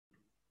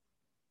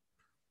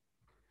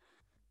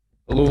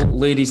Hello,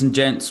 ladies and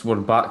gents. We're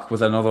back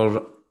with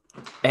another.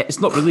 It's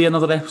not really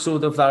another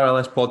episode of the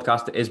RLS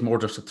podcast. It is more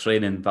just a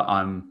training that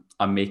I'm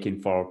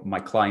making for my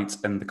clients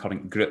in the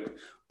current group.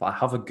 But I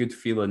have a good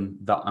feeling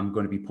that I'm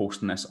going to be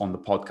posting this on the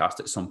podcast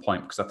at some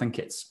point because I think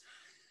it's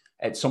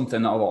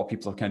something that a lot of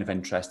people are kind of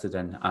interested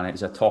in, and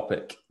it's a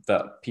topic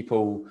that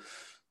people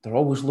they're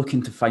always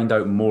looking to find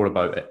out more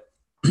about it.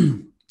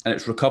 And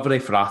it's recovery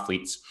for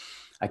athletes.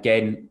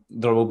 Again,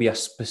 there will be a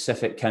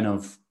specific kind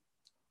of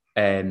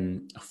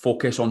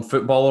focus on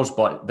footballers,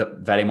 but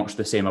very much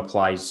the same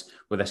applies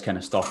with this kind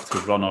of stuff to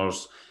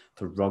runners,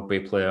 to rugby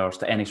players,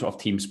 to any sort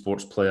of team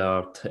sports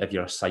player, to if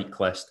you're a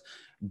cyclist,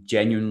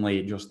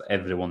 genuinely just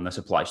everyone this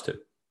applies to.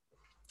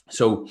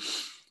 So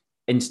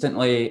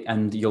instantly,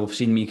 and you'll have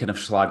seen me kind of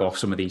slag off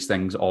some of these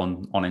things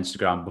on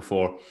Instagram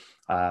before,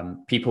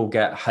 people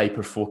get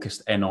hyper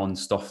focused in on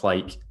stuff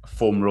like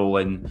foam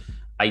rolling,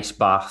 ice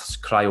baths,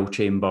 cryo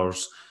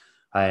chambers,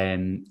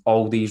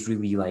 all these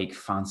really like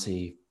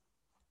fancy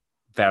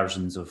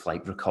versions of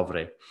like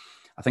recovery.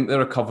 I think the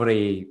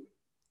recovery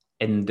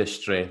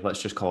industry,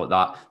 let's just call it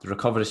that, the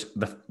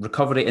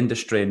recovery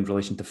industry in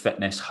relation to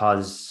fitness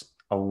has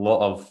a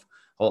lot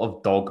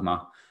of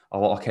dogma, a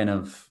lot of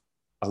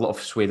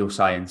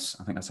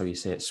pseudoscience. I think that's how you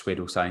say it,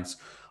 pseudoscience.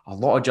 A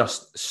lot of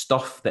just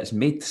stuff that's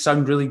made to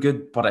sound really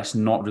good, but it's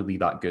not really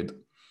that good.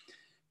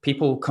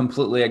 People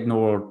completely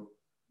ignore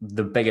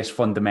the biggest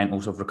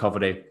fundamentals of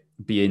recovery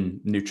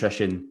being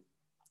nutrition,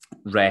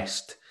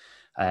 rest,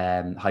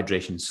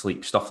 hydration,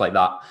 sleep, stuff like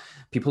that.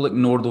 People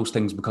ignore those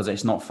things because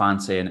it's not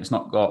fancy and it's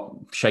not got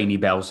shiny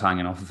bells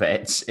hanging off of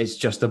it. It's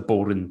just a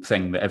boring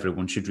thing that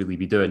everyone should really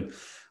be doing.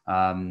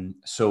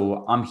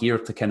 So I'm here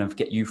to kind of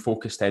get you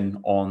focused in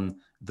on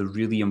the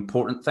really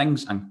important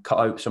things and cut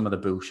out some of the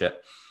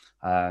bullshit.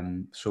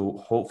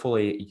 So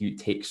hopefully you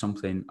take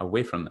something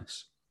away from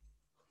this.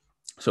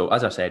 So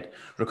as I said,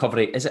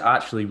 recovery, is it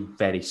actually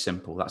very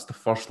simple? That's the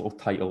first little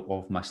title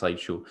of my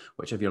slideshow,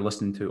 which if you're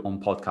listening to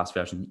on podcast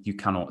version, you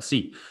cannot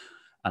see.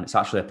 And it's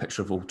actually a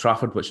picture of Old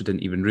Trafford, which I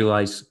didn't even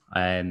realise.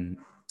 I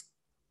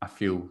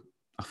feel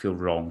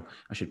wrong.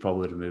 I should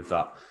probably remove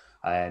that.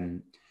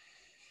 And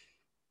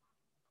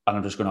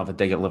I'm just going to have a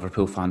dig at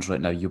Liverpool fans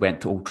right now. You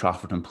went to Old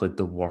Trafford and played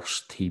the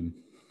worst team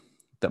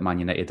that Man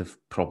United have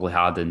probably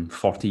had in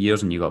 40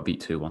 years and you got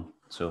beat 2-1.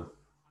 So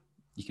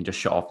you can just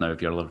shut off now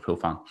if you're a Liverpool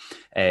fan.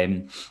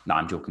 No,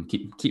 I'm joking.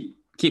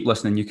 Keep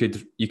listening. You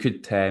could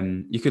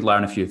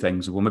learn a few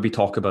things. We'll maybe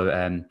talk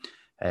about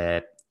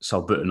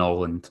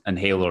salbutamol and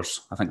inhalers.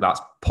 I think that's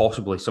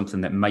possibly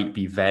something that might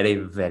be very,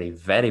 very,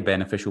 very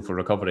beneficial for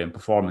recovery and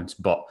performance.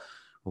 But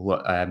we'll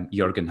let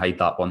Jurgen hide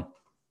that one.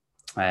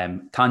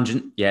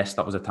 Tangent, yes,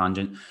 that was a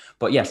tangent.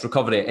 But yes,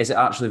 recovery, is it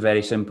actually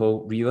very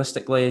simple?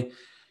 Realistically,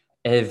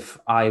 if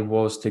I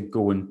was to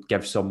go and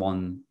give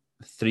someone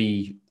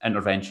 3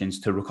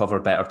 interventions to recover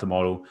better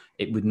tomorrow,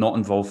 it would not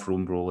involve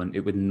foam rolling, it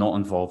would not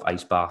involve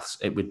ice baths,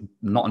 it would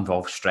not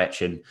involve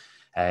stretching,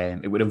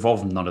 it would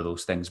involve none of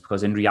those things,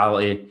 because in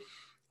reality,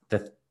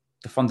 the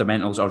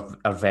fundamentals are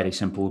very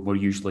simple. We're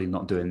usually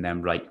not doing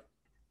them right.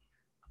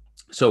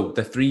 So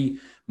the 3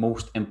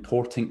 most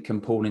important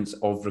components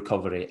of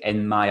recovery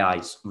in my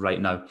eyes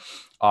right now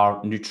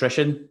are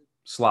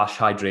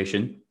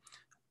nutrition/hydration,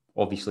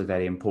 obviously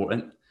very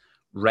important,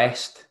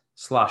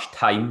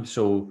 rest/time.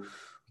 So we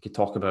could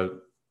talk about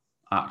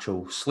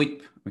actual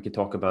sleep. We could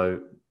talk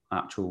about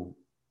actual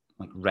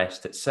like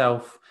rest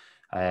itself,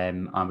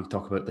 and we could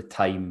talk about the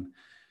time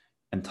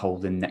until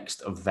the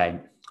next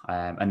event.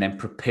 And then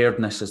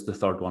preparedness is the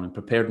third one. And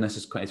preparedness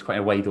is quite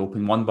a wide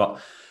open one. But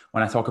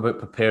when I talk about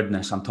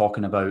preparedness, I'm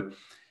talking about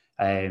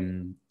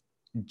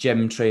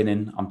gym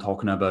training. I'm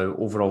talking about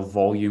overall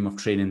volume of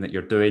training that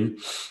you're doing.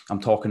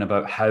 I'm talking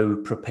about how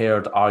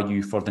prepared are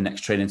you for the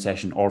next training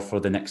session or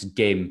for the next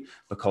game,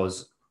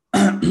 because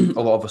a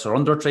lot of us are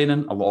under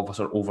training, a lot of us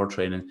are over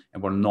training,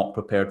 and we're not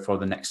prepared for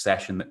the next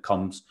session that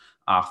comes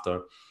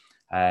after,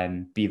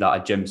 be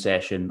that a gym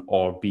session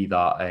or be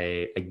that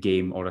a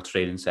game or a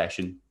training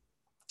session.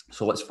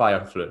 So let's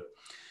fire through.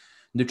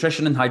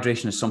 Nutrition and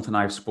hydration is something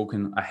I've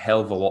spoken a hell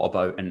of a lot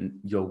about,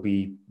 and you'll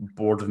be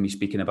bored of me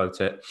speaking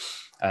about it.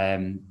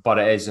 But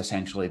it is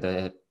essentially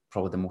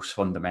probably the most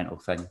fundamental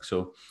thing.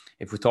 So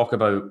if we talk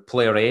about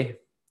player A,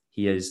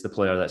 he is the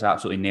player that's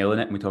absolutely nailing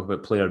it. And we talk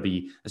about player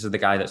B, this is the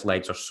guy that's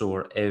legs are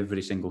sore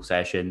every single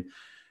session.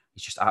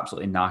 He's just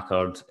absolutely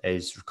knackered.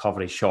 His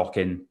recovery is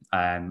shocking,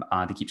 and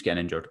he keeps getting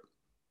injured.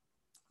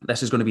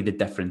 This is going to be the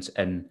difference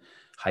in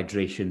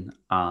hydration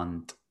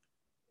and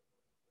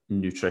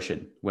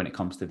nutrition when it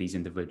comes to these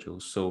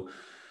individuals. So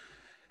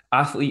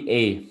athlete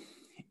A,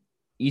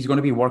 he's going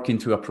to be working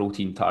to a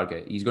protein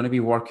target. He's going to be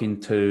working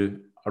to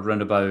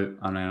around about,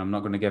 and I'm not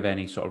going to give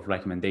any sort of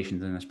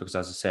recommendations in this because,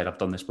 as I said, I've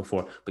done this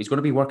before, but he's going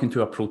to be working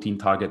to a protein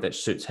target that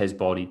suits his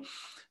body.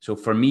 So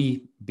for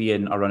me,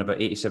 being around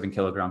about 87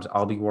 kilograms,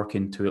 I'll be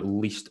working to at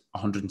least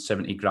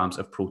 170 grams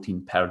of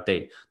protein per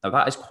day. Now,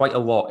 that is quite a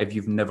lot if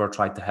you've never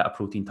tried to hit a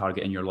protein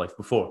target in your life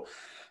before.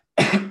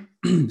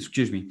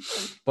 Excuse me.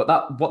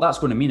 But what that's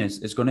going to mean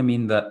is it's going to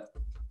mean that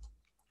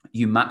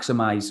you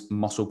maximize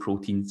muscle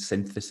protein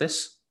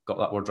synthesis. got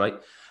that word right.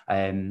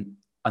 And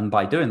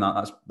by doing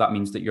that, that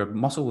means that your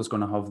muscle is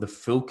going to have the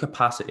full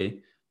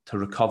capacity to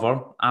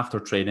recover after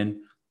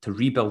training, to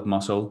rebuild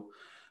muscle,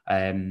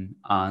 and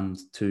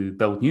to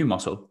build new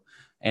muscle.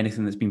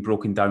 Anything that's been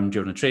broken down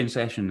during a training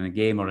session, in a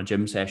game or a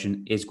gym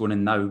session, is going to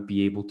now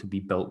be able to be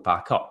built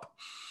back up.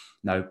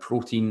 Now,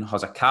 protein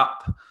has a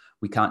cap.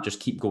 We can't just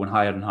keep going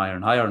higher and higher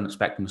and higher and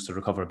expecting us to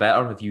recover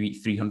better. If you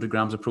eat 300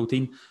 grams of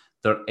protein,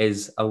 there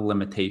is a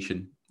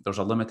limitation. There's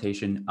a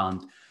limitation,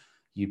 and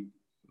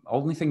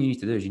only thing you need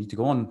to do is you need to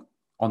go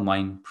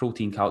online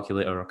protein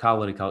calculator or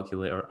calorie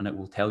calculator, and it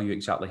will tell you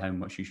exactly how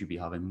much you should be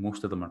having.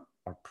 Most of them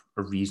are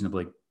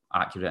reasonably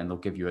accurate, and they'll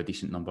give you a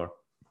decent number.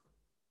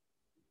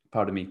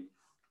 Pardon me.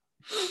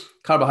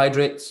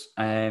 Carbohydrates.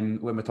 When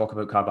we talk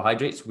about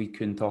carbohydrates, we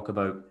can talk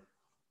about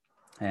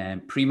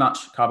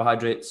pre-match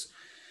carbohydrates,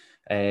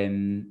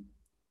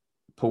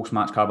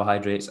 post-match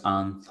carbohydrates,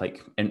 and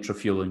like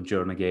intra-fueling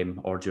during a game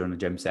or during a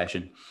gym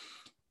session.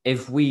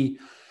 If we,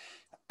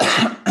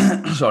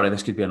 sorry,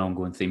 this could be an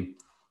ongoing theme.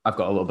 I've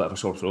got a little bit of a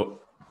sore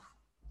throat.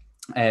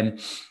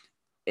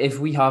 If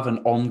we have an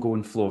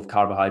ongoing flow of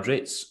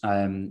carbohydrates,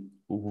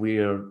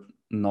 we're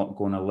not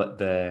going to let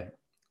the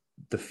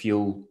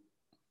fuel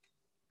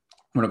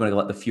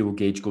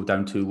gauge go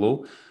down too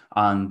low.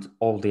 And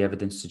all the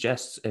evidence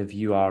suggests if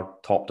you are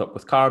topped up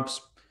with carbs,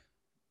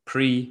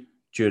 pre,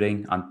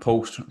 during, and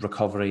post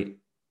recovery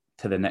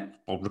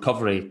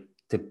recovery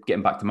to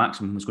getting back to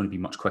maximum is going to be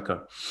much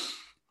quicker.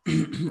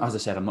 As I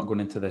said, I'm not going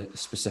into the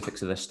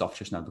specifics of this stuff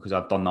just now because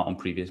I've done that on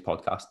previous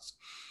podcasts.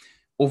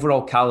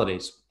 Overall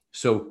calories.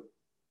 So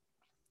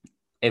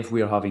if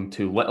we're having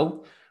too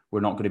little, we're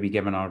not going to be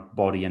giving our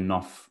body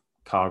enough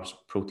carbs,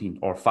 protein,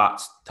 or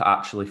fats to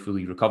actually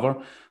fully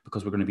recover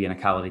because we're going to be in a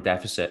calorie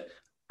deficit.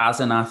 As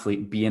an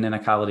athlete, being in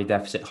a calorie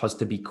deficit has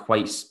to be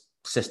quite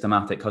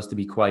systematic, has to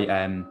be quite...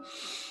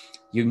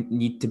 you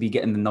need to be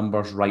getting the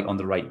numbers right on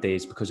the right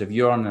days, because if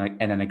you're in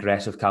an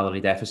aggressive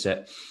calorie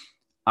deficit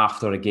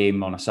after a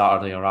game on a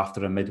Saturday or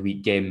after a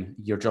midweek game,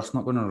 you're just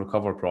not going to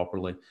recover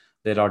properly.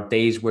 There are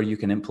days where you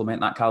can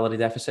implement that calorie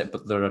deficit,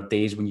 but there are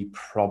days when you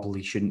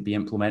probably shouldn't be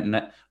implementing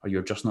it, or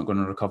you're just not going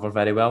to recover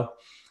very well.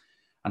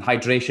 And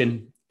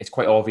hydration, it's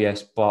quite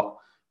obvious, but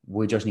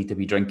we just need to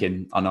be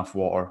drinking enough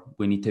water.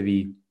 We need to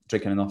be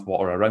drinking enough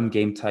water around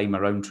game time,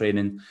 around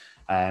training,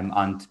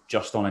 and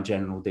just on a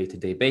general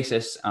day-to-day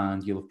basis.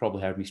 And you'll have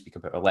probably heard me speak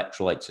about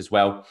electrolytes as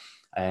well.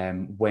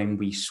 When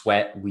we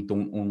sweat, we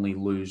don't only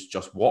lose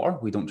just water.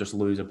 We don't just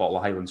lose a bottle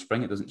of Highland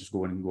Spring. It doesn't just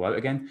go in and go out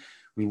again.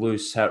 We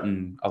lose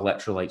certain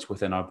electrolytes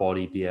within our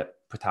body, be it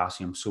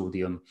potassium,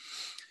 sodium,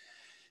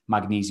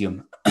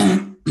 magnesium.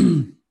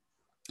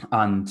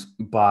 And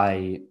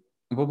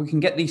we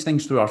can get these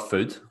things through our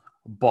food,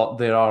 but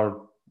there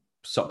are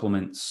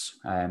supplements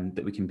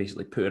that we can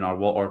basically put in our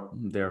water.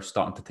 They're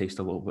starting to taste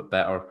a little bit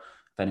better.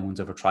 If anyone's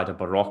ever tried a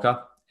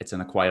Barocca, it's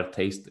an acquired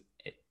taste.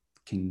 It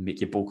can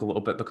make you bulk a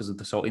little bit because of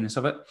the saltiness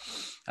of it.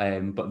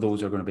 But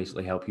those are going to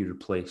basically help you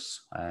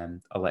replace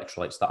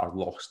electrolytes that are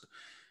lost.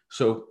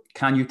 So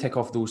can you tick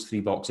off those 3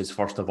 boxes?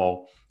 First of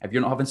all, if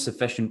you're not having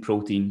sufficient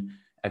protein,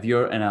 if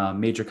you're in a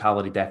major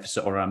calorie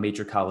deficit or a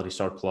major calorie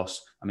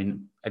surplus, I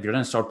mean, if you're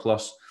in a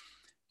surplus,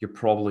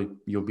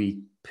 you'll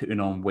be putting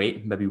on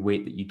weight, maybe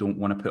weight that you don't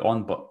want to put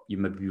on, but you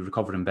may be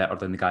recovering better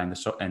than the guy in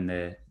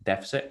the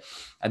deficit.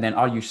 And then,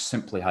 are you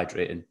simply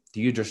hydrating?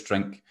 Do you just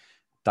drink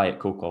Diet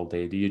Coke all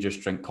day? Do you just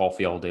drink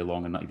coffee all day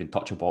long and not even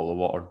touch a bottle of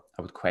water?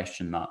 I would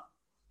question that.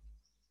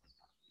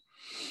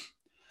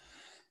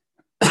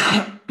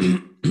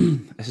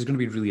 This is going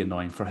to be really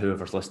annoying for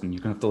whoever's listening.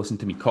 You're going to have to listen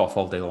to me cough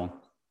all day long.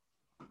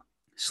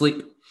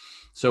 Sleep.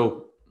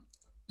 So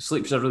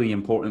sleep's a really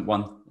important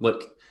one.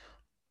 Look,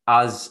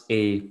 as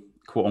a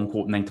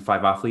quote-unquote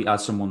 9-to-5 athlete,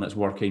 as someone that's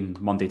working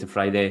Monday to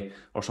Friday,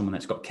 or someone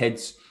that's got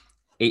kids,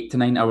 8 to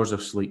 9 hours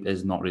of sleep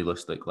is not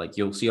realistic. Like,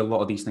 you'll see a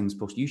lot of these things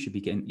post, you should be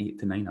getting 8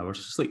 to 9 hours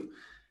of sleep.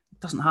 It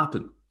doesn't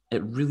happen.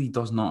 It really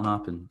does not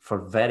happen for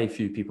very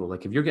few people.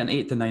 Like, if you're getting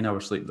 8 to 9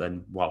 hours sleep,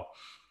 then, wow,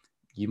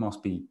 you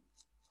must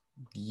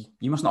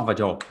not have a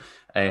job.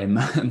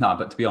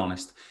 But to be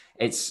honest,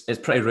 it's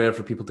pretty rare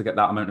for people to get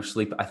that amount of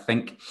sleep. I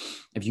think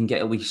if you can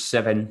get at least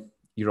 7,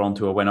 you're on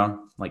to a winner.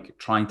 Like,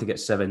 trying to get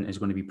 7 is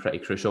going to be pretty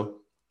crucial.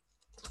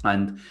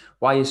 And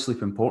why is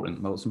sleep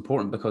important? Well, it's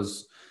important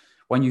because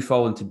when you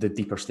fall into the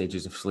deeper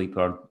stages of sleep,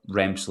 or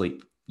REM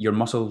sleep, your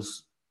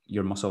muscles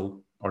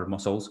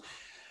will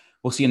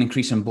see an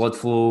increase in blood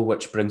flow,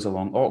 which brings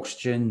along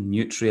oxygen,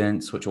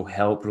 nutrients, which will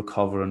help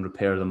recover and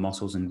repair the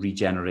muscles and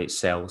regenerate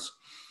cells.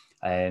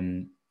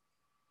 It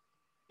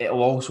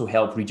will also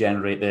help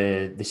regenerate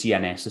the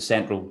CNS, the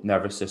central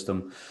nervous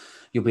system.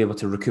 You'll be able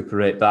to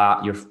recuperate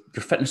that. Your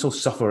fitness will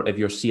suffer if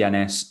your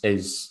CNS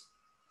is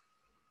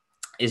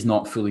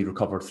not fully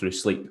recovered through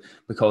sleep,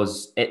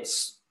 because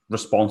it's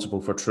responsible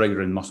for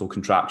triggering muscle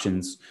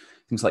contractions,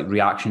 things like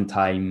reaction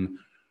time,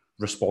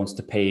 response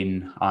to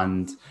pain.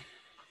 And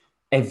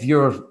if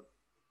you're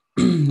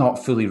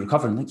not fully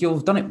recovering, like, you'll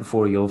have done it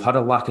before, you'll have had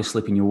a lack of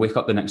sleep, and you'll wake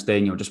up the next day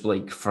and you'll just be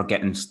like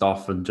forgetting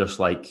stuff and just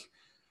like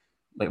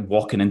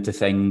walking into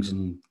things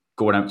and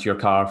going out to your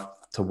car,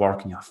 to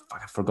work and you're like,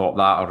 fuck, I forgot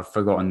that, or I've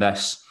forgotten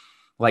this.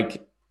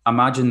 Like,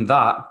 imagine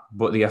that,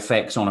 but the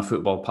effects on a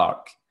football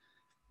park.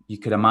 You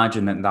could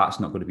imagine that that's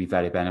not going to be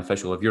very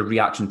beneficial. If your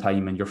reaction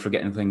time and you're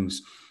forgetting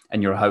things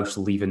in your house,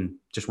 leaving,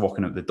 just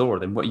walking out the door,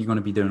 then what are you going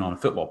to be doing on a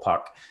football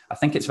park? I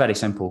think it's very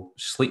simple.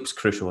 Sleep's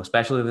crucial,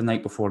 especially the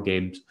night before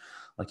games.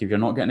 Like, if you're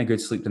not getting a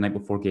good sleep the night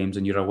before games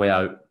and you're away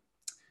out,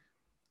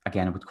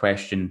 again, I would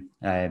question,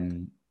 I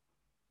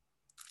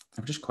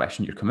would just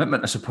question your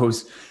commitment, I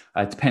suppose.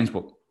 It depends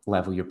what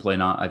level you're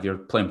playing at. If you're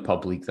playing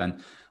pub league,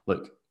 then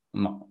look,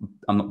 I'm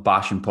not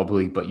bashing pub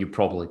league, but you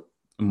probably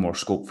more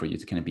scope for you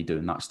to kind of be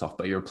doing that stuff.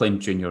 But you're playing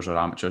juniors or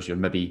amateurs, you're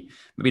maybe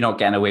not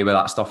getting away with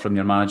that stuff from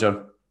your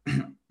manager.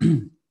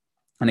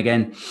 And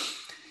again,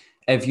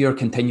 if you're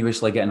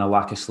continuously getting a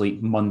lack of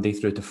sleep Monday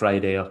through to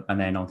Friday and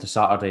then on to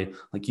Saturday,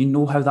 like, you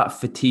know how that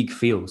fatigue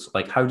feels.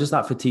 Like, how does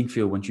that fatigue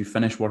feel once you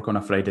finish work on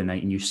a Friday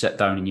night and you sit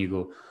down and you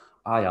go,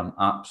 I am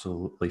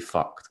absolutely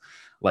fucked.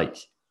 Like,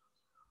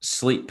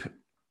 sleep,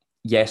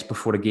 yes,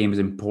 before a game is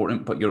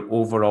important, but your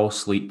overall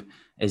sleep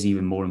is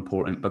even more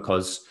important,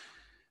 because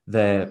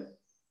the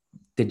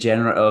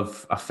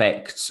degenerative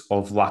effects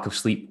of lack of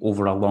sleep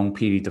over a long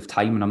period of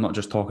time, and I'm not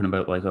just talking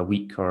about like a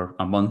week or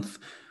a month,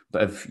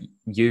 but if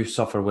you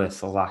suffer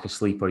with a lack of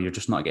sleep or you're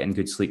just not getting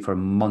good sleep for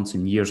months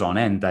and years on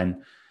end,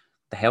 then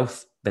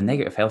the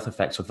negative health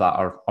effects of that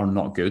are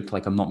not good.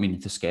 Like, I'm not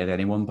meaning to scare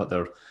anyone, but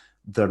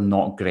they're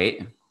not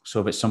great. So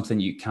if it's something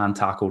you can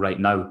tackle right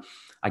now,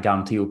 I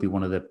guarantee it'll be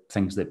one of the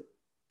things that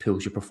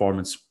pulls your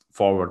performance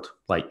forward,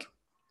 like,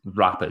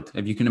 rapid.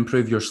 If you can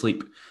improve your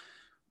sleep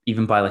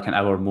even by like an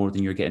hour more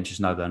than you're getting just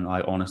now, then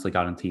I honestly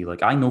guarantee,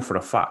 like, I know for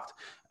a fact,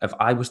 if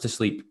I was to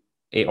sleep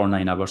 8 or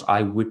 9 hours,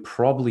 I would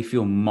probably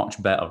feel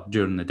much better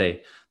during the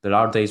day. There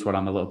are days where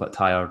I'm a little bit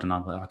tired and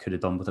I'm like, I could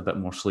have done with a bit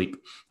more sleep,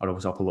 or I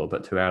was up a little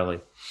bit too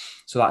early.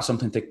 So that's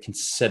something to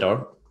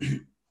consider.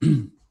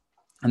 And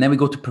then we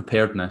go to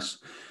preparedness.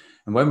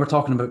 And when we're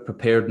talking about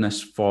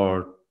preparedness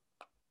for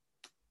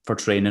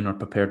training or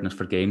preparedness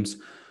for games,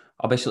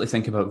 I'll basically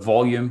think about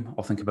volume.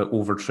 I'll think about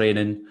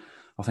overtraining.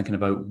 I'm thinking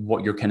about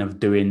what you're kind of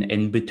doing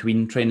in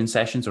between training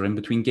sessions or in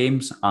between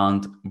games,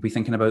 and we'll be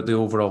thinking about the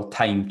overall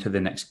time to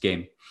the next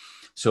game.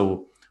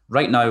 So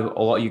right now,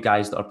 a lot of you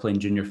guys that are playing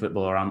junior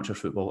football or amateur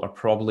football are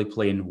probably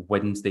playing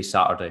Wednesday,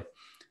 Saturday.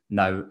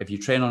 Now, if you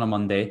train on a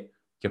Monday,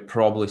 you're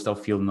probably still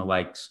feeling the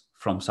legs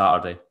from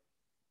Saturday.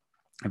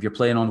 If you're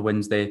playing on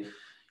Wednesday,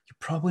 you're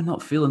probably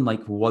not feeling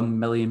like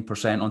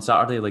 1,000,000% on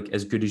Saturday, like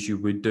as good as you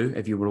would do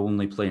if you were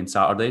only playing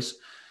Saturdays.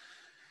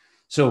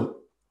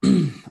 So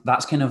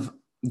that's kind of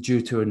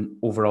due to an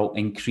overall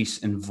increase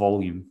in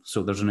volume.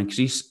 So there's an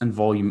increase in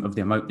volume of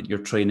the amount that you're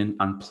training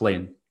and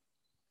playing.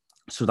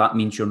 So that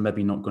means you're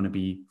maybe not going to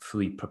be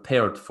fully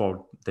prepared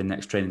for the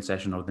next training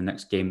session or the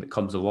next game that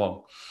comes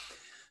along.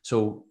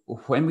 So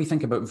when we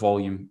think about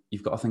volume,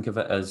 you've got to think of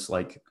it as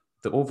like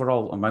the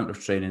overall amount of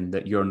training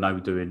that you're now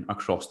doing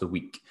across the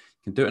week.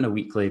 You can do it on a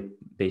weekly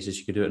basis,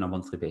 you can do it on a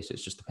monthly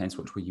basis, it just depends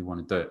which way you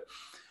want to do it.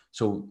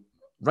 So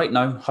right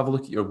now, have a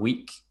look at your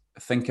week.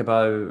 Think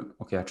about,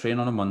 okay, I train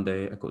on a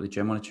Monday, I go to the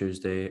gym on a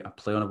Tuesday, I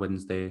play on a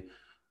Wednesday, I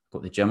go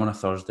to the gym on a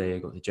Thursday, I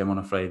go to the gym on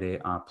a Friday,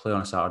 I play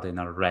on a Saturday, and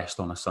I rest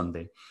on a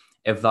Sunday.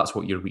 If that's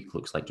what your week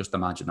looks like, just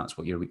imagine that's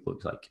what your week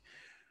looks like.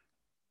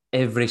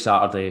 Every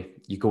Saturday,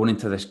 you're going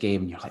into this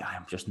game and you're like,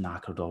 I'm just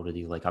knackered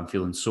already. Like, I'm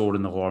feeling sore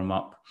in the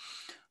warm-up.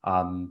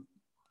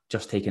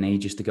 Just taking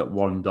ages to get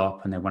warmed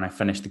up. And then when I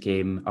finish the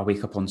game, I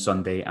wake up on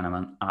Sunday and I'm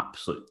in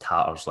absolute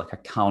tatters. Like, I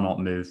cannot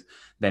move.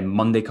 Then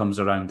Monday comes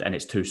around and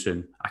it's too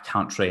soon. I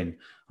can't train.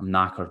 I'm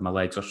knackered. My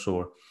legs are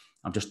sore.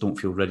 I just don't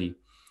feel ready.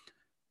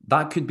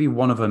 That could be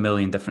one of a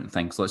million different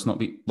things. Let's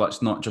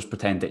not just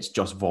pretend it's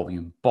just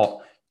volume. But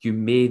you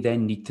may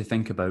then need to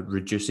think about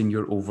reducing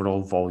your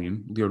overall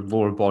volume, your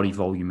lower body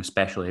volume,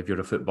 especially if you're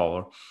a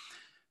footballer,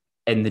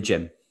 in the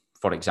gym,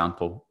 for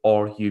example.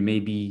 Or you may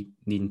be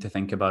needing to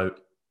think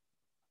about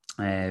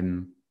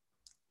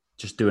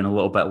just doing a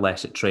little bit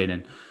less at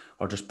training,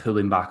 or just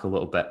pulling back a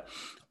little bit.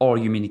 Or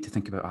you may need to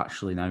think about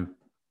actually now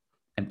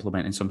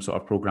implementing some sort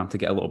of program to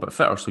get a little bit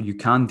fitter, so you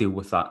can deal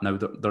with that. Now,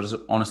 there's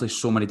honestly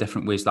so many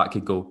different ways that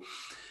could go.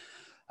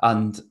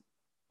 And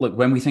look,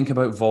 when we think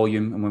about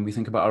volume and when we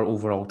think about our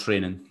overall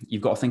training,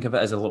 you've got to think of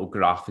it as a little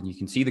graph, and you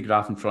can see the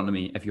graph in front of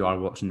me if you are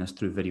watching this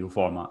through video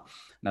format.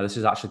 Now, this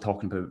is actually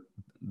talking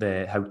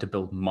about how to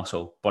build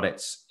muscle, but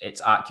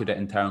it's accurate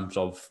in terms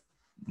of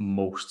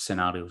most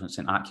scenarios. It's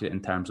inaccurate in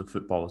terms of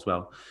football as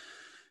well.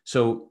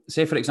 So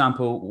say, for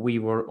example, we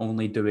were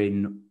only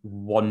doing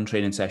one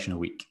training session a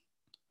week.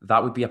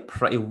 That would be a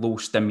pretty low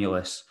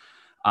stimulus.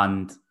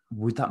 And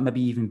would that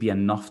maybe even be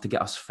enough to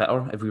get us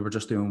fitter if we were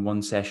just doing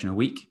one session a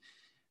week?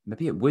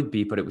 Maybe it would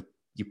be, but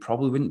you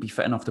probably wouldn't be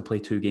fit enough to play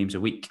 2 games a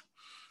week.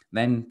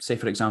 Then say,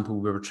 for example,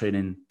 we were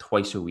training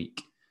twice a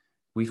week.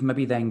 We've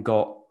maybe then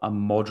got a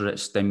moderate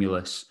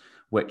stimulus,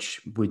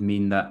 which would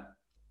mean that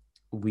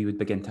we would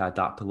begin to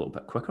adapt a little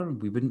bit quicker.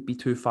 We wouldn't be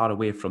too far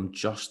away from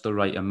just the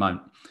right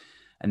amount.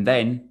 And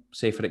then,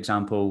 say, for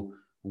example,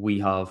 we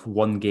have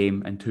 1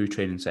 game and 2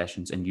 training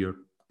sessions, and you're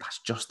that's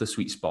just the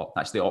sweet spot.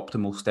 That's the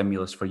optimal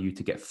stimulus for you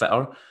to get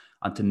fitter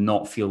and to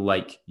not feel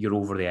like you're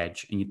over the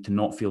edge and to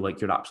not feel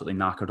like you're absolutely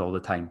knackered all the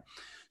time.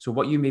 So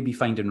what you may be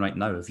finding right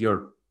now, if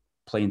you're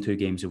playing 2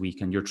 games a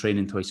week and you're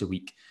training twice a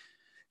week,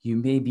 you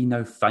may be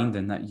now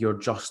finding that you're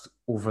just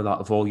over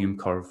that volume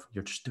curve.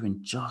 You're just doing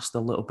just a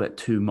little bit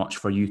too much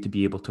for you to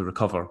be able to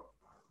recover.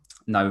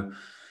 Now,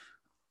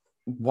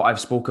 what I've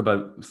spoke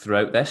about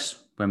throughout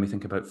this, when we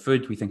think about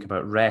food, we think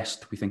about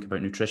rest, we think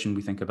about nutrition,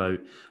 we think about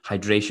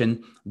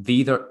hydration.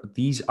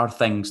 These are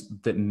things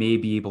that may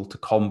be able to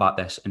combat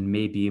this and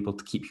may be able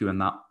to keep you in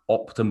that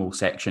optimal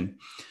section.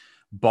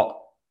 But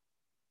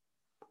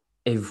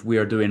if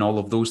we're doing all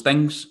of those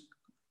things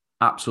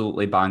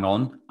absolutely bang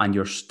on and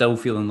you're still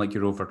feeling like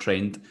you're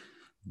overtrained,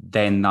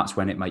 then that's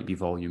when it might be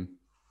volume.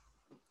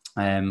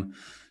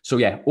 So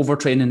yeah,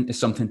 overtraining is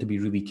something to be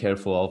really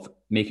careful of,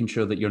 making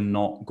sure that you're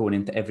not going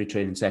into every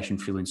training session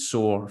feeling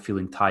sore,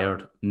 feeling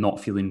tired, not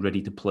feeling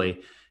ready to play,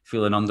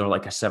 feeling under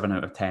like a 7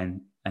 out of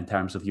 10 in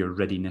terms of your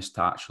readiness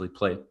to actually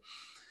play.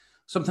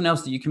 Something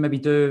else that you can maybe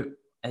do,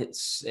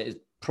 it's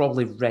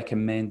probably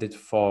recommended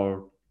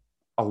for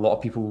a lot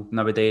of people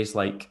nowadays,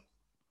 like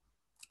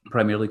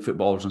Premier League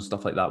footballers and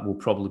stuff like that will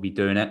probably be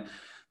doing it.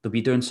 They'll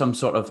be doing some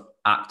sort of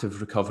active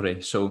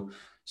recovery. So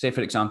say,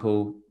 for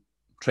example,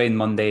 train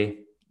Monday,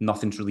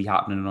 nothing's really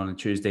happening on a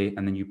Tuesday,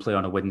 and then you play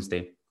on a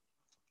Wednesday.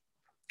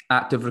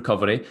 Active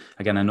recovery.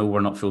 Again, I know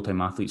we're not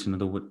full-time athletes and I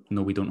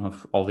know we don't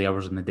have all the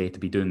hours in the day to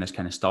be doing this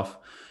kind of stuff.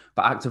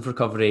 But active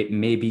recovery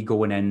may be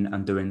going in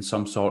and doing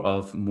some sort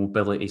of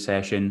mobility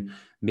session,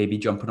 maybe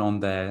jumping on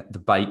the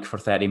bike for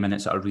 30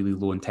 minutes at a really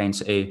low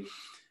intensity,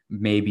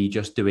 maybe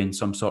just doing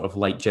some sort of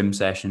light gym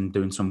session,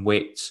 doing some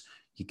weights.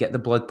 You get the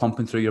blood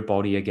pumping through your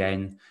body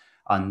again.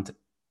 And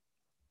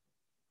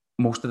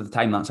most of the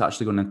time, that's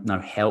actually going to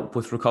now help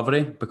with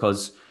recovery,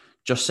 because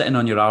just sitting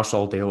on your arse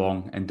all day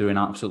long and doing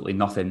absolutely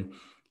nothing,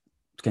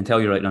 I can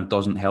tell you right now,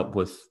 doesn't help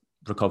with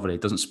recovery.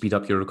 It doesn't speed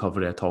up your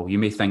recovery at all. You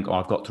may think, oh,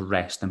 I've got to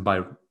rest. And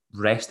by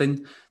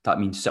resting, that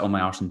means sit on my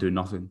arse and do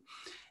nothing.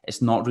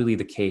 It's not really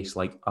the case.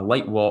 Like a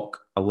light walk,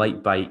 a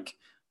light bike,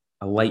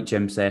 a light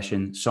gym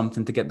session,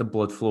 something to get the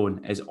blood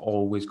flowing is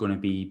always going to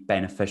be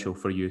beneficial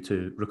for you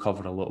to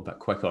recover a little bit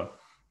quicker.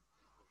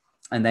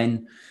 And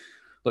then,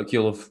 look,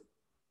 you'll have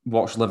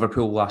watched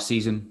Liverpool last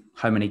season,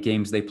 how many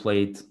games they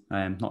played,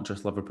 not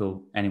just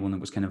Liverpool, anyone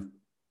that was kind of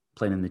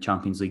playing in the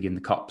Champions League and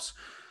the Cups.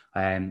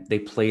 They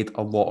played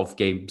a lot of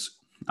games.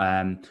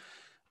 And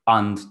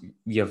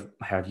you've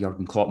heard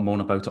Jurgen Klopp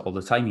moan about it all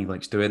the time. He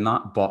likes doing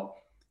that, but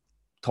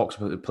talks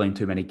about playing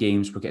too many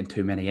games, we're getting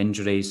too many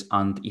injuries.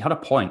 And he had a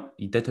point.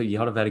 He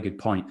had a very good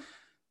point.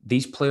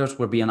 These players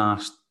were being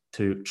asked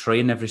to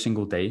train every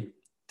single day,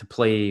 to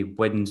play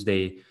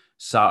Wednesday,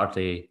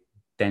 Saturday,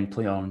 then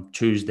play on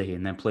Tuesday,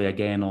 and then play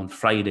again on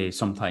Friday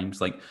sometimes.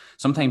 Like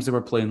sometimes they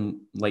were playing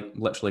like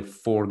literally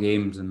 4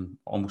 games in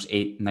almost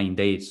 8-9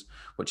 days,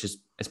 which is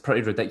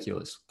pretty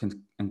ridiculous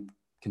in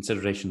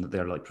consideration that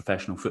they're like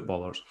professional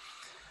footballers.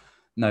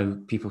 Now,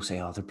 people say,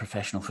 oh, they're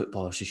professional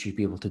footballers, you should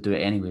be able to do it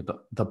anyway.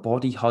 But the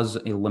body has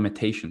a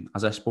limitation.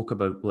 As I spoke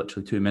about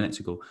literally 2 minutes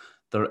ago,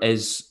 there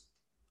is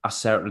a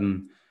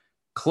certain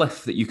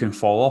cliff that you can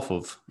fall off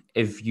of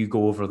if you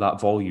go over that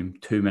volume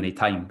too many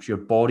times. Your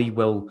body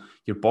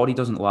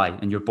doesn't lie,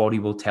 and your body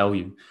will tell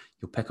you.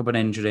 You'll pick up an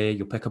injury,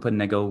 you'll pick up a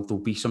niggle,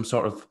 there'll be some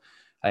sort of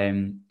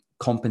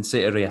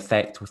compensatory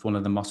effect with one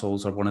of the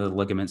muscles or one of the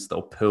ligaments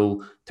that'll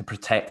pull to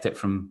protect it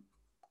from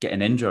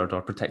getting injured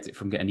or protect it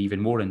from getting even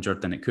more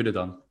injured than it could have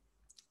done.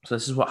 So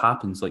this is what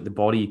happens. Like the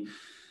body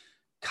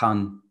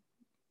can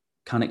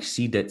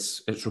exceed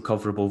its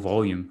recoverable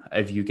volume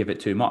if you give it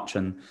too much.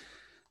 And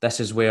this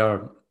is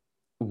where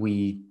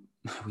we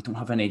don't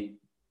have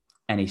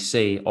any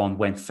say on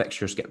when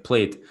fixtures get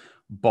played,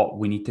 but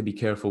we need to be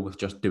careful with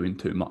just doing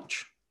too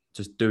much.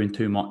 Just doing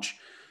too much.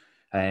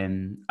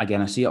 Again,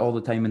 I see it all the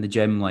time in the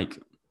gym, like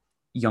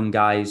young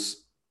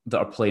guys that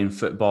are playing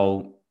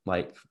football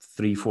like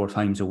 3-4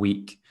 times a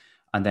week,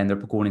 and then they're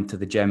going into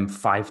the gym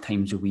 5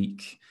 times a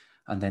week,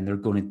 and then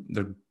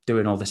they're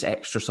doing all this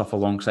extra stuff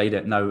alongside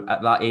it. Now,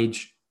 at that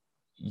age,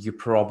 you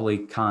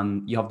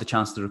have the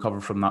chance to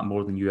recover from that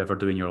more than you ever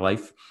do in your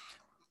life.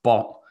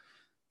 But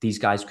these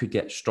guys could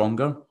get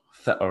stronger,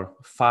 fitter,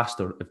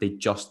 faster if they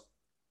just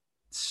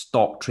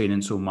stopped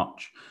training so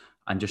much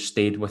and just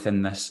stayed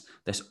within this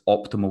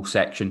optimal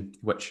section,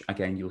 which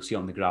again, you'll see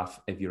on the graph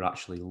if you're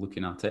actually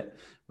looking at it,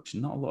 which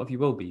not a lot of you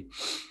will be.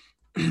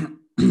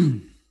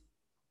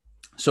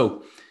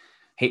 So,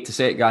 hate to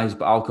say it, guys,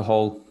 but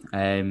alcohol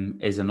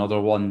is another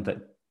one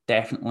that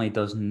definitely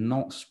does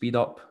not speed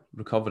up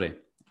recovery.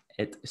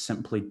 It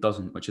simply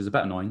doesn't, which is a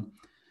bit annoying.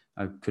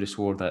 I could have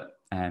swore that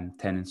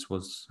Tennent's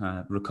was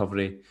a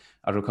recovery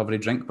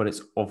drink, but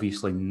it's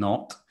obviously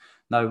not.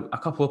 Now, a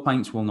couple of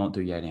pints will not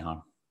do you any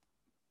harm.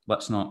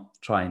 Let's not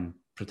try and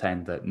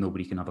pretend that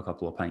nobody can have a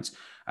couple of pints.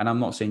 And I'm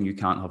not saying you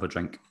can't have a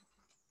drink.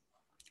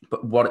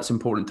 But what it's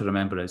important to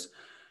remember is,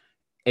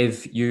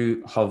 if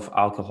you have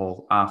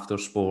alcohol after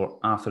sport,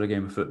 after a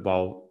game of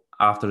football,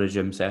 after a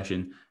gym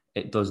session,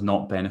 it does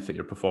not benefit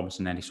your performance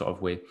in any sort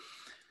of way.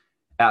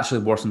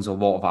 actually worsens a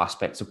lot of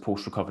aspects of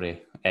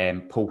post-recovery,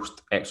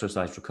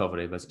 post-exercise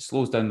recovery, because it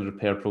slows down the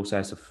repair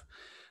process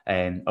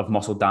of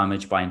muscle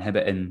damage by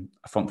inhibiting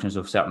functions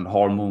of certain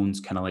hormones,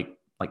 kind of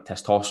like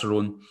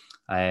testosterone.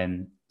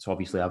 So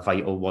obviously a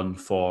vital one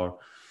for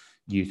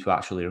you to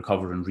actually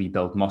recover and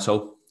rebuild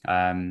muscle.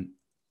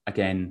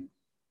 Again,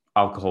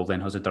 alcohol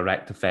then has a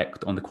direct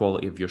effect on the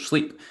quality of your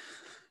sleep.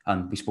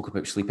 And we spoke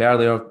about sleep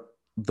earlier.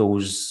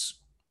 Those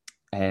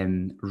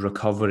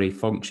recovery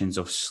functions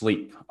of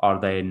sleep are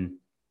then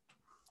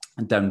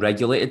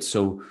down-regulated.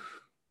 So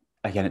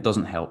again, it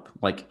doesn't help.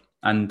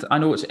 And I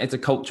know it's a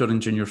culture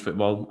in junior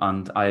football,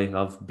 and I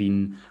have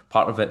been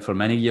part of it for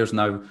many years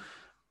now.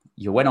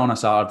 You win on a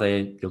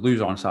Saturday, you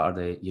lose on a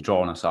Saturday, you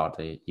draw on a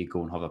Saturday, you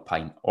go and have a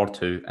pint or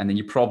two, and then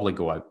you probably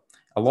go out.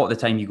 A lot of the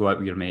time you go out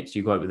with your mates,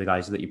 you go out with the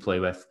guys that you play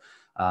with,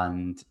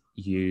 and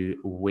you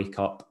wake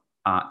up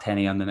at 10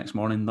 a.m. the next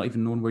morning not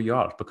even knowing where you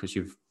are because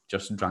you've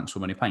just drank so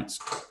many pints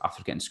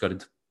after getting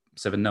scudded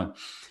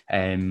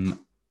 7-0.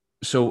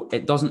 So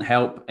it doesn't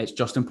help. It's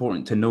just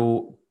important to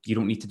know you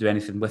don't need to do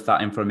anything with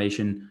that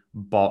information,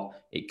 but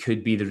it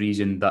could be the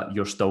reason that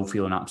you're still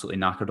feeling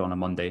absolutely knackered on a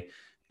Monday.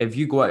 If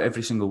you go out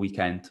every single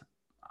weekend,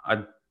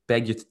 I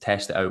beg you to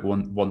test it out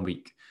one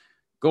week.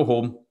 Go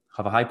home,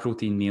 have a high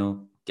protein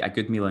meal, get a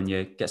good meal in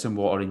you, get some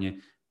water in you,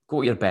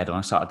 go to your bed on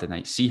a Saturday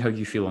night, see how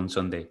you feel on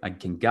Sunday. I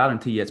can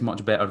guarantee you it's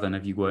much better than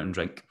if you go out and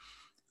drink.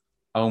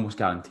 I almost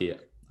guarantee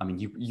it. I mean,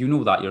 you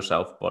know that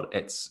yourself, but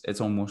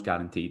it's almost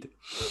guaranteed.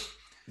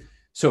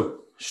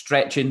 So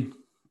stretching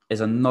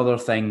is another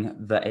thing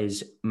that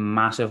is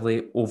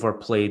massively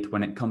overplayed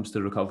when it comes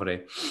to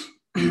recovery.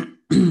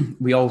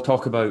 We all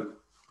talk about,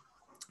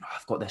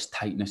 I've got this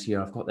tightness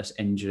here, I've got this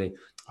injury,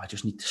 I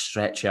just need to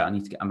stretch it, I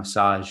need to get a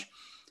massage,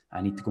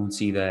 I need to go and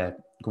see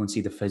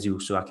the physio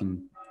so I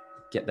can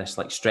get this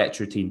like stretch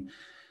routine.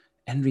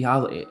 In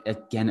reality,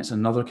 again, it's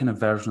another kind of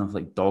version of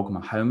like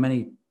dogma. How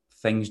many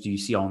things do you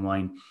see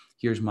online?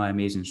 Here's my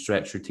amazing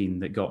stretch routine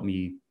that got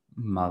me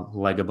my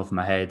leg above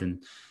my head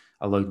and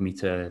allowed me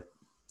to,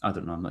 I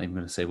don't know, I'm not even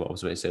going to say what I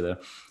was about to say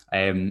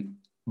there.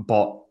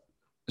 But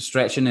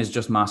stretching is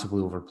just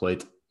massively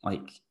overplayed.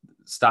 Like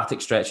static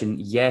stretching,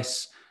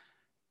 yes,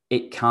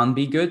 it can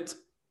be good,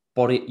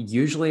 but it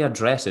usually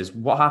addresses,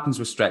 what happens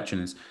with stretching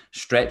is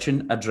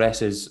stretching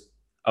addresses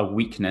a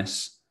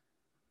weakness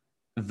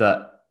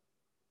that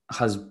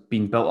has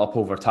been built up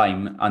over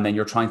time, and then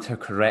you're trying to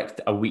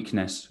correct a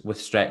weakness with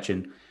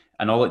stretching.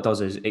 And all it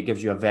does is it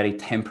gives you a very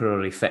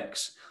temporary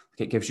fix.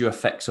 It gives you a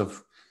fix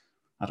of,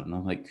 I don't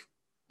know, like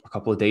a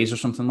couple of days or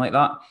something like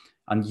that.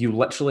 And you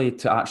literally,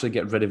 to actually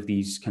get rid of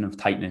these kind of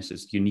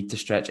tightnesses, you need to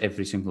stretch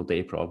every single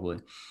day probably.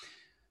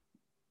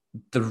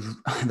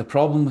 The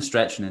problem with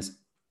stretching is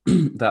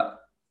that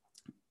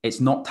it's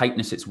not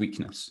tightness, it's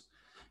weakness.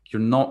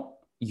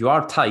 You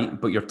are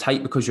tight, but you're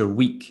tight because you're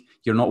weak.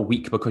 You're not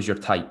weak because you're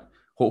tight.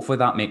 Hopefully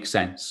that makes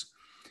sense.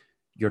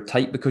 You're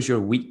tight because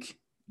you're weak.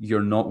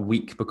 You're not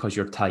weak because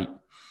you're tight.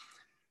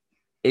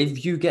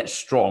 If you get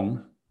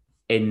strong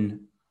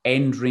in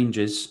end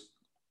ranges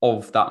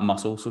of that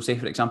muscle, so say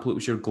for example, it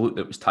was your glute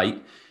that was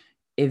tight.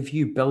 If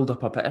you build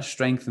up a bit of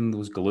strength in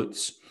those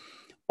glutes,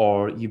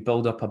 or you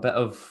build up a bit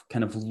of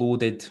kind of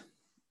loaded,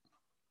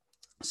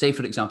 say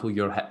for example,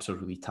 your hips are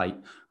really tight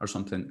or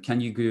something,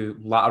 can you do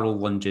lateral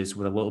lunges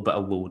with a little bit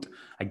of load?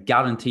 I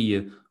guarantee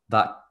you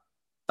that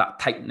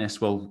tightness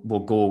will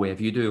go away.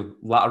 If you do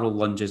lateral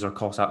lunges or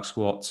Cossack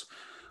squats,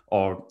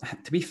 or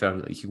to be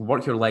fair, you can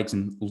work your legs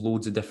in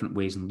loads of different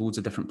ways and loads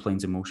of different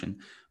planes of motion.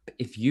 But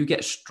if you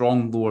get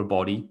strong lower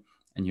body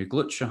and your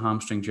glutes, your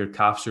hamstrings, your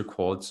calves, your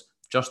quads,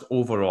 just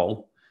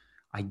overall,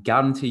 I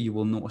guarantee you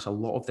will notice a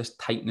lot of this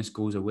tightness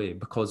goes away,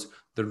 because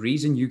the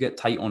reason you get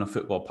tight on a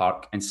football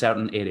park in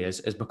certain areas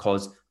is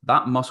because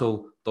that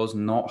muscle does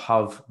not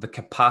have the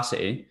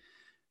capacity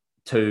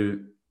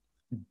to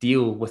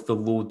deal with the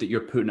load that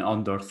you're putting it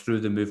under through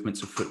the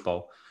movements of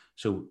football.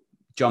 So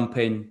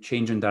jumping,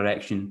 changing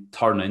direction,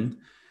 turning,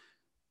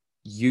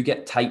 you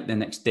get tight the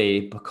next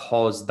day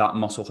because that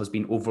muscle has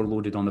been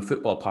overloaded on the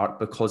football park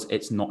because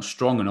it's not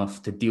strong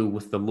enough to deal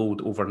with the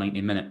load over 90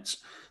 minutes.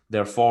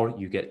 Therefore,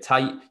 you get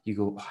tight, you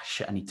go, oh,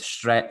 shit, I need to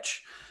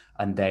stretch.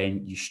 And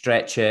then you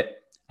stretch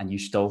it and you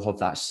still have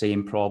that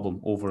same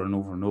problem over and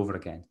over and over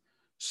again.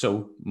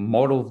 So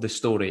moral of the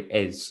story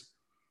is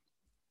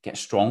get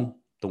strong,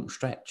 don't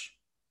stretch.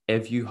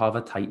 If you have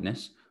a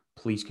tightness,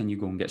 please can you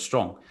go and get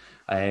strong,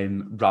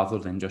 rather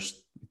than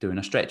just doing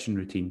a stretching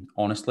routine.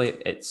 Honestly,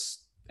 it's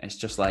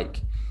just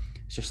like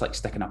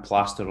sticking a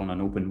plaster on an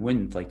open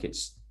wound. Like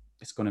it's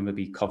going to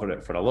maybe cover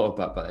it for a little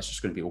bit, but it's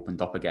just going to be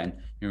opened up again.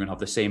 You're going to have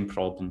the same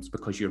problems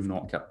because you've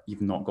not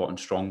gotten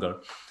stronger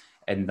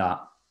in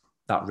that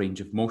range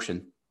of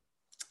motion.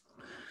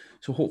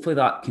 So hopefully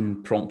that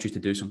can prompt you to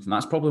do something.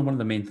 That's probably one of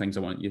the main things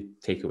I want you to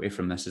take away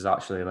from this, is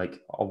actually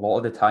like a lot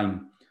of the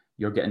time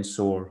you're getting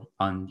sore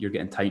and you're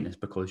getting tightness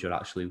because you're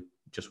actually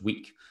just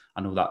weak.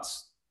 I know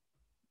that's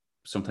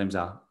sometimes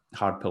a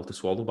hard pill to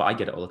swallow, but I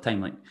get it all the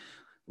time. Like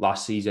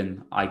last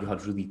season, I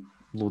had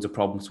loads of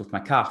problems with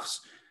my calves.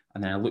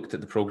 And then I looked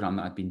at the program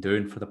that I'd been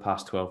doing for the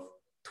past 12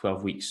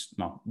 12 weeks,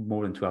 no,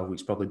 more than 12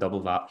 weeks, probably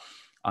double that.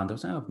 And I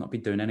was like, I've not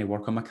been doing any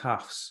work on my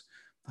calves.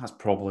 That's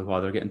probably why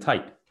they're getting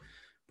tight,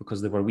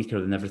 because they were weaker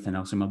than everything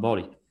else in my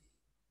body.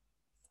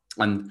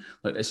 And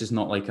like, this is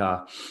not like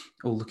a,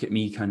 oh, look at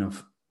me kind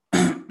of,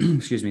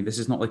 excuse me, this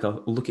is not like a,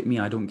 oh, look at me,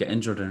 I don't get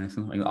injured or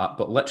anything like that.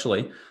 But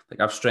literally, like,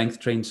 I've strength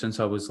trained since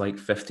I was like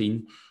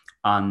 15,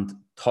 and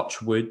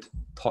touch wood,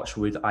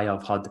 I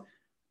have had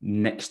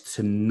next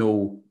to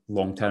no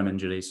long-term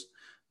injuries.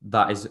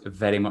 That is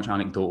very much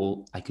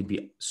anecdotal. I could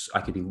be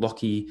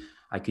lucky.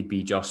 I could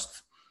be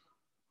just,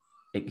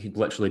 it could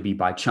literally be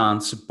by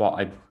chance, but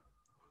I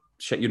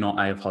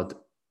have had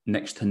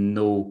next to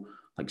no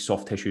like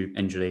soft tissue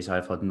injuries. I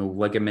have had no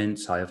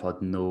ligaments. I have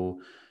had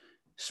no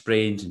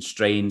sprains and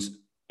strains.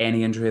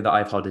 Any injury that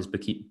I've had has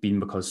been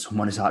because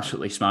someone has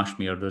absolutely smashed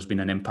me, or there's been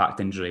an impact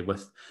injury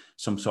with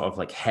some sort of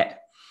like hit.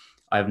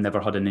 I've never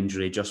had an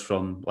injury just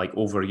from like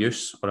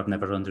overuse, or I've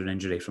never had an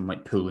injury from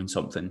like pulling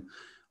something.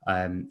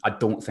 I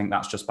don't think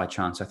that's just by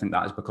chance. I think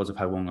that is because of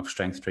how long I've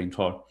strength trained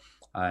for.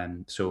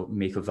 So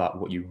make of that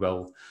what you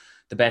will.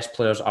 The best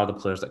players are the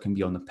players that can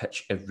be on the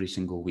pitch every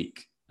single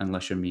week,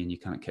 unless you're me and you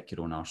can't kick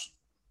your own arse.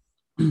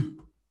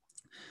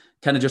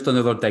 Kind of just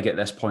another dig at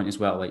this point as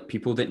well. Like,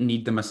 people that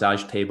need the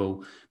massage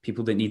table,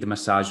 people that need the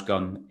massage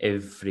gun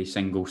every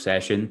single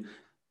session,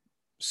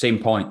 same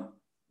point.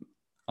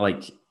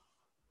 Like,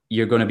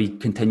 you're going to be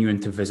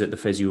continuing to visit the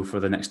physio for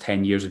the next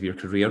 10 years of your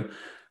career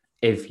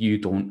if you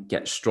don't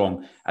get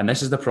strong. And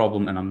this is the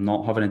problem, and I'm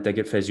not having a dig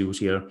at physios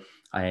here.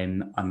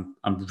 I'm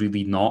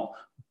really not.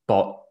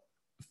 But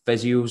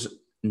physios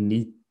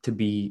need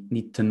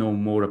to know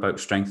more about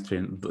strength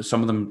training.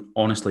 Some of them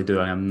honestly do.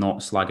 I am not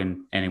slagging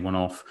anyone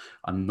off.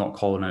 I'm not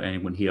calling out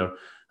anyone here.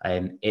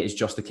 It is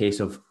just a case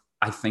of,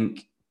 I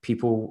think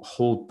people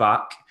hold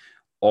back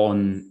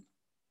on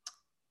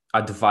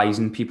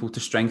advising people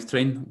to strength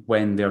train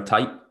when they're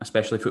tight,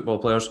 especially football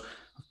players.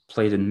 I've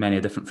played in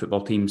many different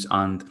football teams,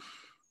 and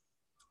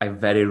I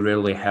very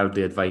rarely heard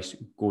the advice,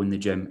 go in the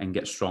gym and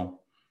get strong.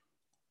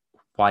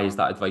 Why is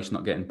that advice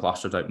not getting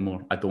plastered out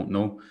more? I don't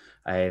know.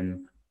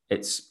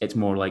 It's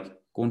more like,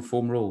 go and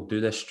foam roll, do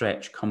this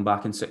stretch, come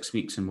back in 6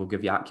 weeks and we'll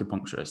give you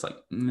acupuncture. It's like,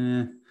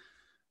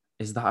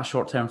 is that a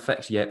short-term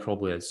fix? Yeah, it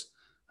probably is.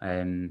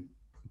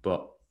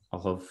 But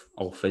I'll have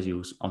all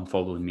physios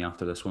unfollowing me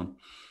after this one.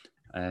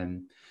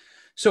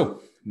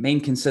 So, main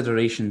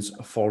considerations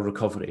for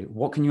recovery.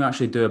 What can you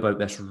actually do about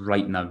this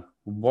right now?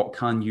 What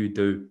can you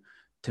do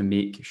to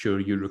make sure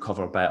you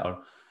recover better?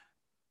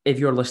 If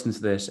you're listening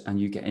to this and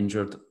you get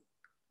injured,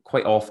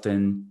 quite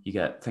often you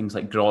get things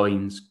like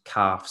groins,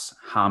 calves,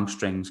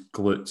 hamstrings,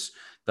 glutes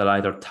that are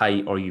either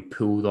tight, or you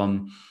pull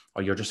them,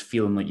 or you're just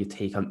feeling like you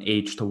take an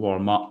age to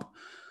warm up,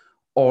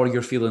 or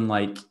you're feeling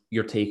like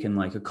you're taking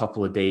like a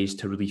couple of days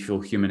to really feel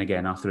human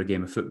again after a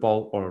game of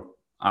football or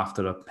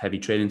after a heavy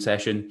training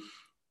session.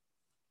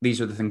 These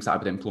are the things that I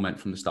would implement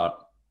from the start.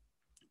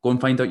 Go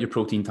and find out your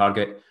protein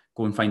target.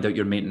 Go and find out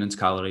your maintenance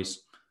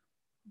calories.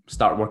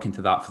 Start working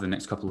to that for the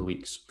next couple of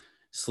weeks.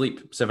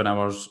 Sleep 7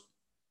 hours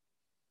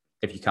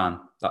if you can.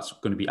 That's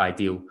going to be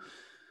ideal.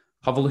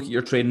 Have a look at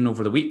your training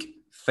over the week.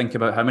 Think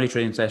about, how many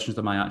training sessions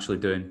am I actually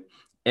doing?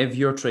 If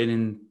you're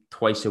training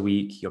twice a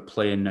week, you're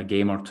playing a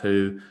game or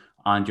two,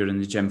 and you're in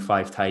the gym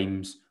 5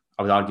 times,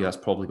 I would argue that's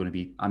probably going to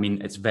be, I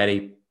mean, it's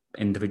very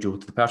individual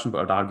to the person,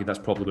 but I'd argue that's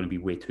probably going to be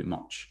way too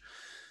much.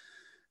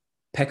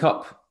 Pick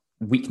up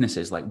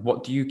weaknesses. Like,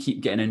 what do you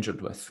keep getting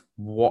injured with?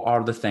 What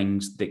are the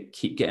things that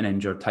keep getting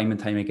injured time and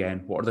time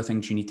again? What are the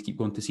things you need to keep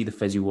going to see the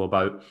physio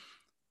about?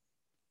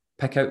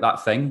 Pick out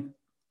that thing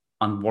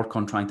and work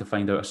on trying to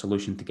find out a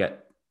solution to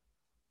get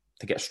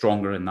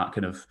stronger in that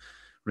kind of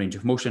range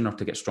of motion, or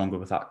to get stronger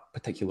with that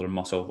particular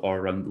muscle or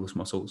around those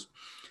muscles.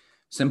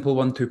 Simple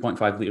one,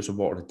 2.5 litres of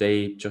water a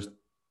day. Just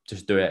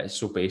do it. It's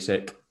so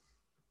basic.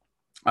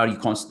 Are you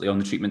constantly on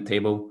the treatment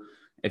table?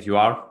 If you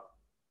are,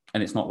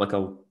 and it's not like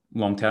a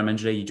long-term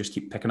injury, you just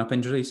keep picking up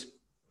injuries,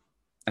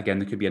 again,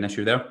 there could be an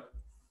issue there.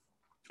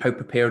 How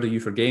prepared are you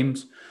for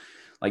games?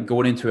 Like,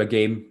 going into a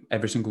game,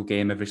 every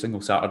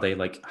single Saturday,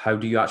 like, how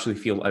do you actually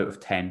feel out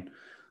of 10?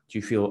 Do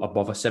you feel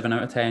above a 7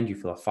 out of 10? Do you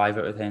feel a 5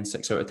 out of 10,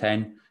 6 out of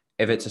 10?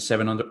 If it's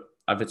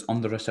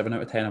under a 7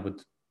 out of 10, I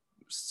would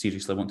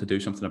seriously want to do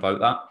something about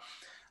that.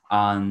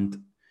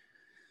 And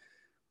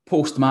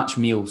post-match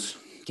meals,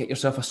 get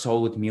yourself a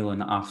solid meal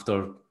in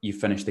after you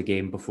finish the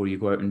game, before you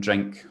go out and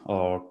drink,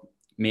 or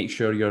make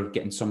sure you're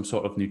getting some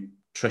sort of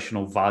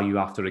nutritional value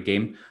after a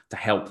game to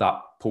help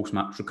that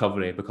post-match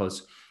recovery,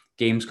 because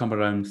games come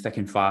around thick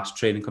and fast,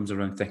 training comes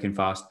around thick and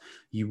fast.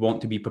 You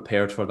want to be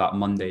prepared for that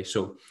Monday.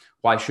 So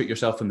why shoot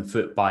yourself in the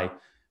foot by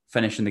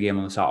finishing the game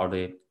on the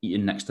Saturday,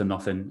 eating next to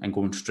nothing, and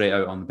going straight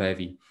out on the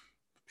bevy?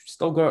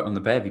 Still go out on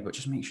the bevy, but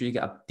just make sure you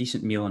get a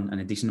decent meal and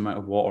a decent amount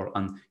of water,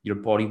 and your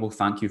body will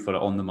thank you for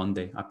it on the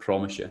Monday. I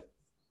promise you.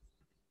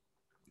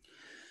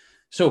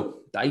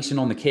 So, the icing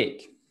on the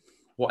cake.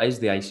 What is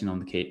the icing on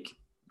the cake?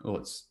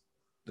 Oh,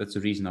 that's the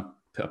reason I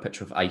put a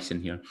picture of ice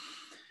in here.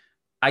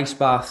 Ice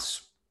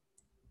baths.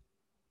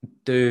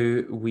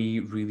 Do we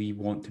really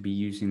want to be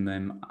using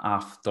them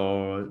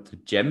after the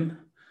gym?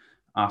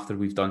 after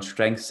we've done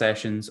strength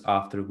sessions,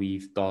 after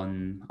we've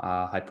done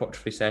a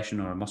hypertrophy session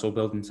or a muscle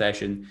building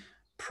session?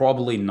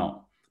 Probably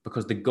not,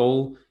 because the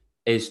goal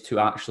is to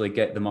actually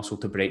get the muscle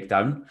to break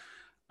down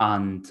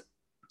and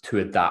to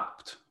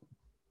adapt.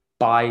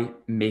 By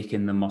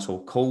making the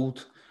muscle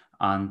cold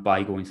and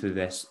by going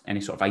through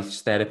any sort of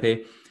ice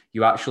therapy,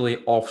 you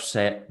actually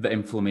offset the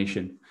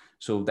inflammation.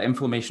 So the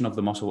inflammation of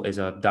the muscle is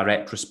a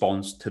direct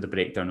response to the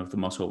breakdown of the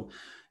muscle.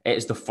 It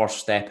is the first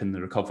step in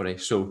the recovery.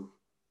 So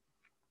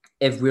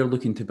if we're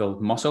looking to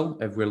build muscle,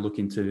 if we're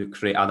looking to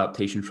create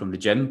adaptation from the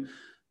gym,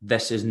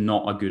 this is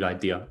not a good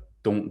idea.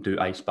 Don't do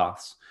ice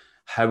baths.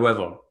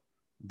 However,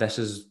 this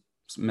is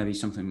maybe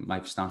something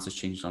my stance has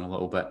changed on a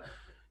little bit.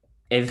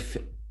 If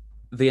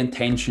the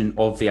intention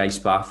of the ice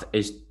bath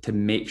is to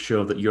make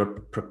sure that you're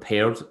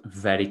prepared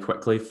very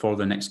quickly for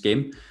the next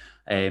game,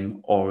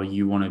 or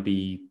you want to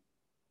be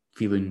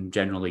feeling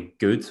generally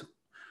good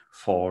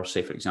for,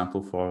 say, for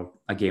example, for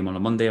a game on a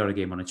Monday or a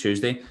game on a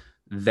Tuesday,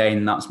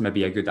 then that's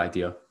maybe a good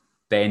idea.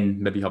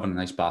 Then maybe having an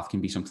ice bath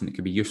can be something that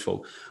could be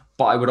useful.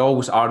 But I would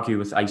always argue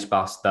with ice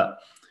baths that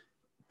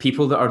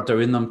people that are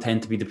doing them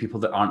tend to be the people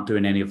that aren't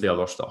doing any of the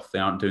other stuff. They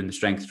aren't doing the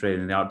strength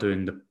training, they aren't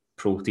doing the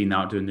protein, they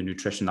aren't doing the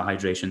nutrition, the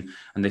hydration,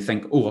 and they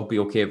think, oh, I'll be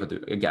okay if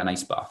I get an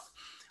ice bath.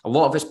 A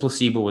lot of it's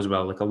placebo as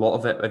well. Like a lot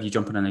of it, if you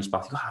jump in an ice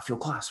bath, you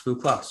go, I feel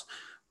class.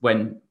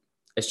 When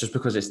it's just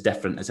because it's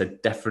different. It's a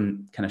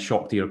different kind of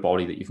shock to your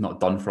body that you've not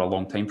done for a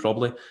long time,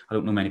 probably. I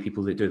don't know many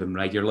people that do them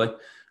regularly.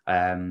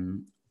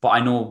 But I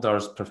know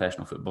there's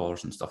professional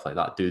footballers and stuff like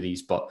that do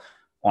these. But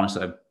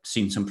honestly, I've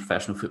seen some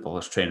professional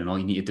footballers training. All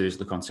you need to do is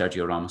look on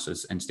Sergio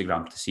Ramos's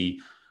Instagram to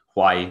see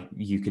why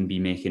you can be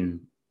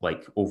making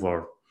like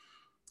over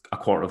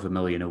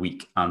 $250,000 a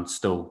week and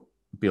still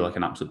be like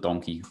an absolute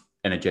donkey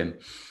in a gym.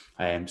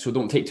 So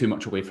don't take too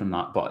much away from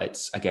that. But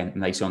it's, again,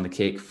 nice on the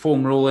cake.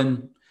 Foam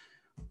rolling,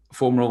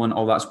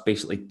 all that's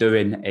basically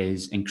doing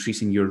is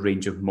increasing your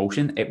range of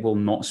motion. It will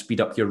not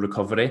speed up your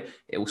recovery.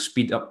 It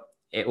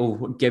will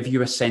give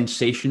you a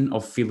sensation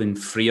of feeling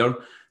freer,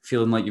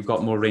 feeling like you've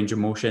got more range of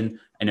motion.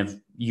 And if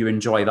you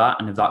enjoy that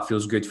and if that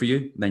feels good for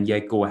you, then yeah,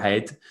 go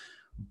ahead.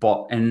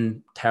 But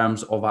in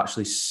terms of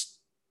actually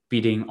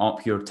speeding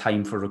up your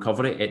time for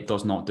recovery, it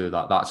does not do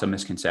that. That's a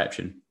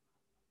misconception.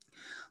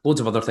 Loads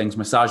of other things.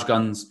 Massage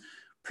guns,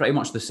 pretty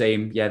much the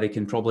same. Yeah, they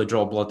can probably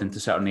draw blood into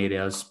certain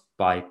areas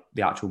by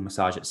the actual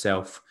massage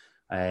itself.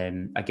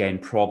 Again,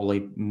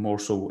 probably more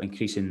so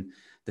increasing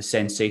the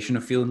sensation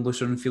of feeling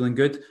looser and feeling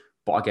good.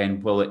 But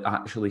again, will it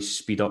actually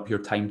speed up your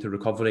time to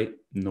recovery?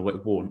 No,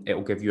 it won't. It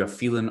will give you a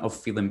feeling of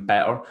feeling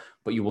better,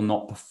 but you will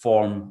not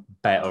perform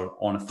better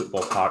on a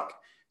football park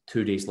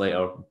 2 days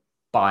later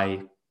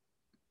by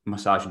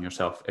massaging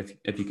yourself,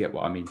 if you get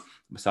what I mean.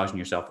 Massaging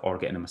yourself or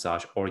getting a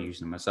massage or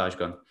using a massage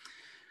gun.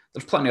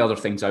 There's plenty of other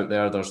things out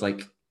there. There's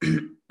like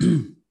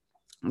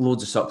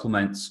loads of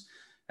supplements.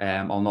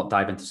 I'll not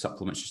dive into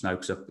supplements just now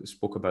because I've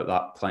spoke about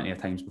that plenty of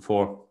times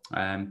before.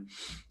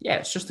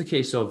 It's just a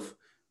case of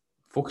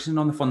focusing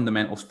on the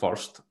fundamentals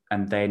first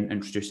and then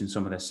introducing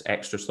some of this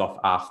extra stuff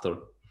after.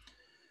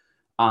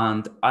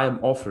 And I am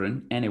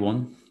offering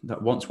anyone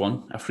that wants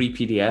one a free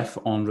PDF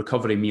on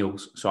recovery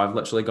meals. So I've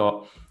literally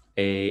got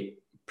a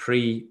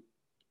pre,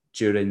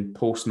 during,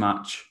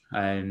 post-match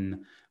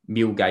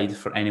meal guide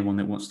for anyone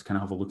that wants to kind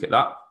of have a look at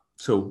that.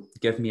 So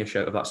give me a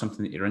shout if that's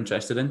something that you're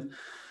interested in.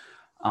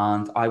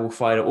 And I will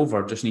fire it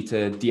over. Just need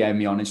to DM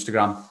me on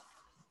Instagram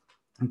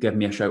and give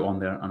me a shout on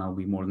there, and I'll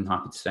be more than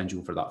happy to send you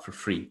over that for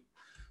free.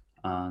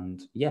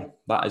 And yeah,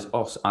 that is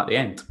us at the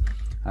end.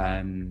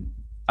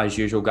 As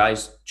usual,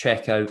 guys,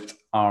 check out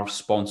our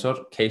sponsor,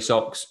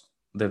 K-Sox.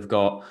 They've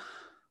got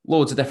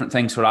loads of different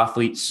things for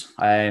athletes.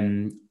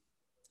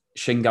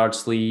 Shin guard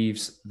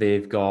sleeves,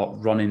 they've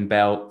got running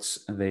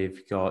belts,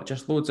 they've got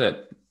just loads of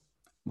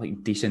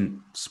like decent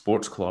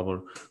sports club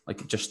or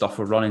like just stuff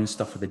for running,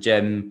 stuff for the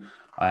gym,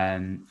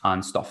 and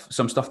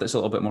some stuff that's a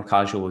little bit more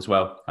casual as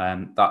well.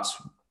 That's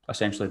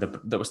essentially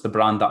that was the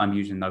brand that I'm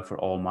using now for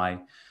all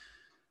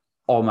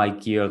my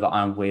gear that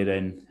I'm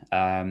wearing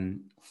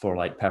for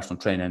like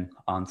personal training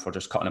and for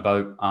just cutting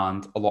about,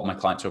 and a lot of my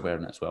clients are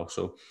wearing it as well.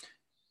 So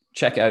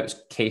check it out.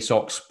 It's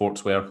K-Sox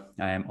Sportswear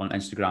on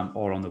Instagram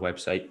or on the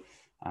website.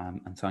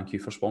 And thank you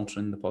for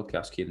sponsoring the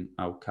podcast, Kieran.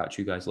 I'll catch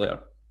you guys later.